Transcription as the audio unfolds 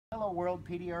Hello World,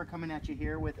 PDR coming at you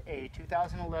here with a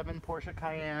 2011 Porsche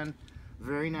Cayenne.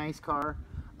 Very nice car.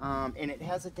 And it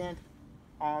has a dent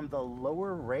on the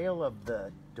lower rail of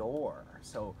the door.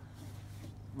 So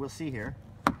we'll see here.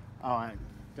 Oh, I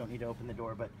don't need to open the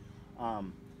door, but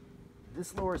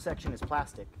this lower section is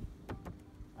plastic,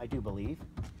 I do believe.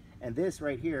 And this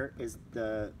right here is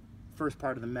the first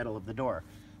part of the metal of the door.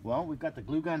 Well, we've got the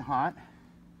glue gun hot.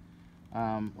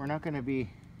 We're not going to be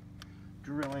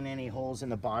drilling any holes in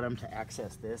the bottom to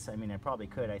access this. I mean, I probably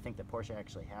could. I think the Porsche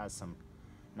actually has some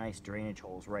nice drainage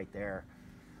holes right there.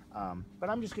 But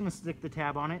I'm just going to stick the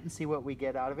tab on it and see what we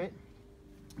get out of it.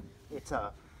 It's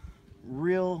a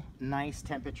real nice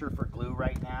temperature for glue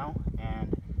right now,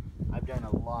 and I've done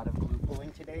a lot of glue pulling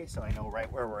today, so I know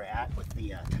right where we're at with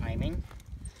the timing.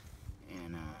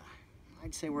 And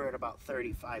I'd say we're at about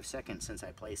 35 seconds since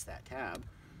I placed that tab.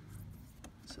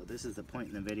 So this is the point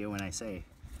in the video when I say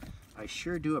I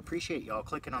sure do appreciate y'all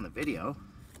clicking on the video.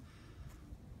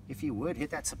 If you would, hit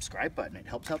that subscribe button. It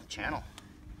helps out the channel.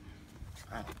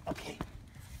 Okay,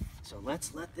 so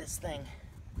let's let this thing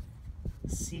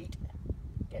seat,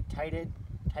 get tight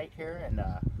here, and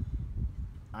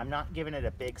I'm not giving it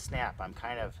a big snap. I'm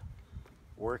kind of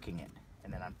working it,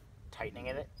 and then I'm tightening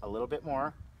it a little bit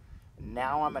more.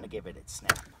 Now I'm going to give it its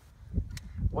snap.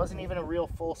 Wasn't even a real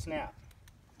full snap.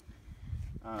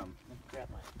 Let me grab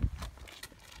my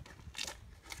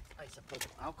isopropyl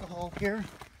alcohol here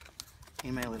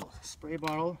in my little spray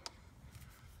bottle,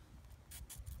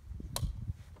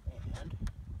 and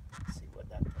let's see what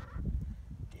that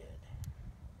did.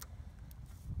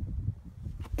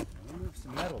 Remove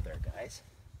some metal there, guys.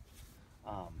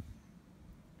 I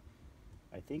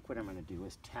think what I'm going to do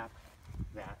is tap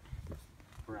that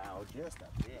brow just a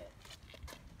bit.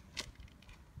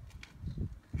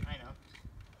 I know,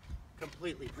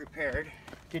 completely prepared.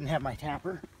 Didn't have my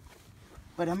tapper.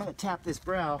 But I'm going to tap this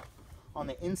brow on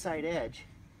the inside edge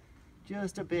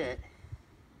just a bit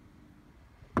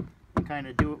and kind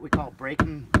of do what we call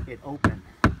breaking it open.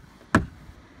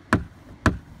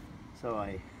 So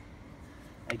I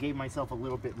gave myself a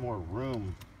little bit more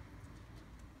room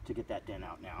to get that dent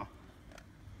out now.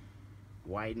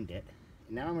 Widened it.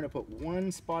 And now I'm going to put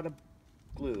one spot of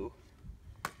glue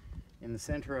in the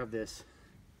center of this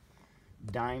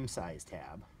dime size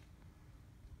tab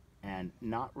and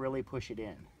not really push it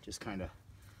in, just kind of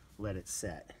let it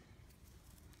set.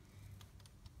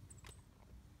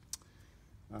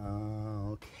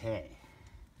 Okay,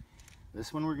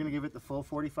 this one we're going to give it the full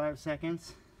 45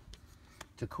 seconds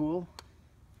to cool.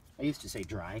 I used to say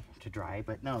dry,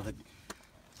 but no,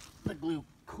 the glue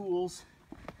cools,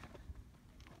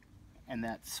 and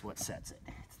that's what sets it.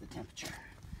 It's the temperature.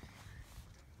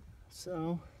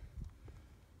 So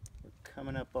we're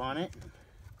coming up on it.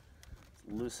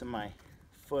 Loosen my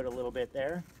foot a little bit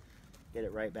there, get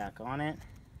it right back on it,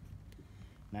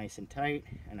 nice and tight.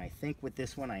 And I think with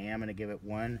this one I am going to give it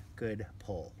one good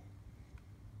pull.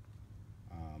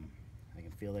 I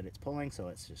can feel that it's pulling, so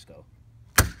let's just go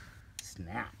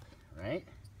snap, right?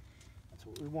 That's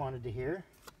what we wanted to hear.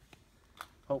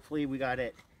 Hopefully we got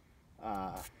it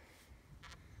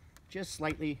just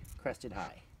slightly crested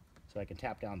high, so I can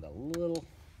tap down the little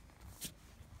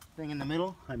thing in the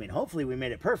middle. I mean, hopefully we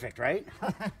made it perfect, right?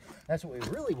 That's what we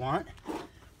really want.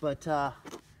 But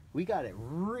we got it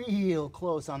real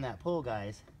close on that pull,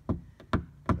 guys. So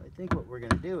I think what we're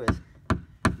going to do is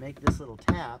make this little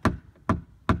tap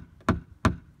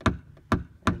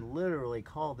and literally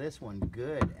call this one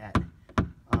good at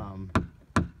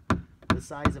the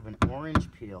size of an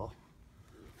orange peel.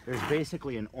 There's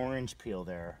basically an orange peel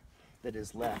there that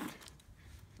is left.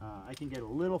 I can get a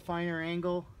little finer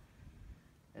angle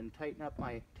and tighten up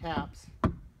my taps,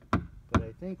 but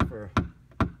I think for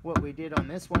what we did on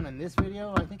this one in this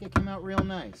video, I think it came out real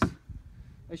nice.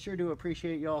 I sure do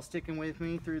appreciate y'all sticking with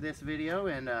me through this video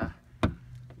and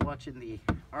watching the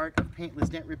art of paintless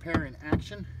dent repair in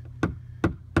action.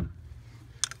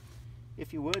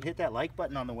 If you would, hit that like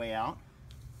button on the way out,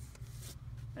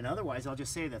 and otherwise I'll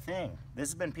just say the thing. This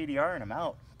has been PDR and I'm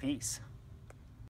out. Peace.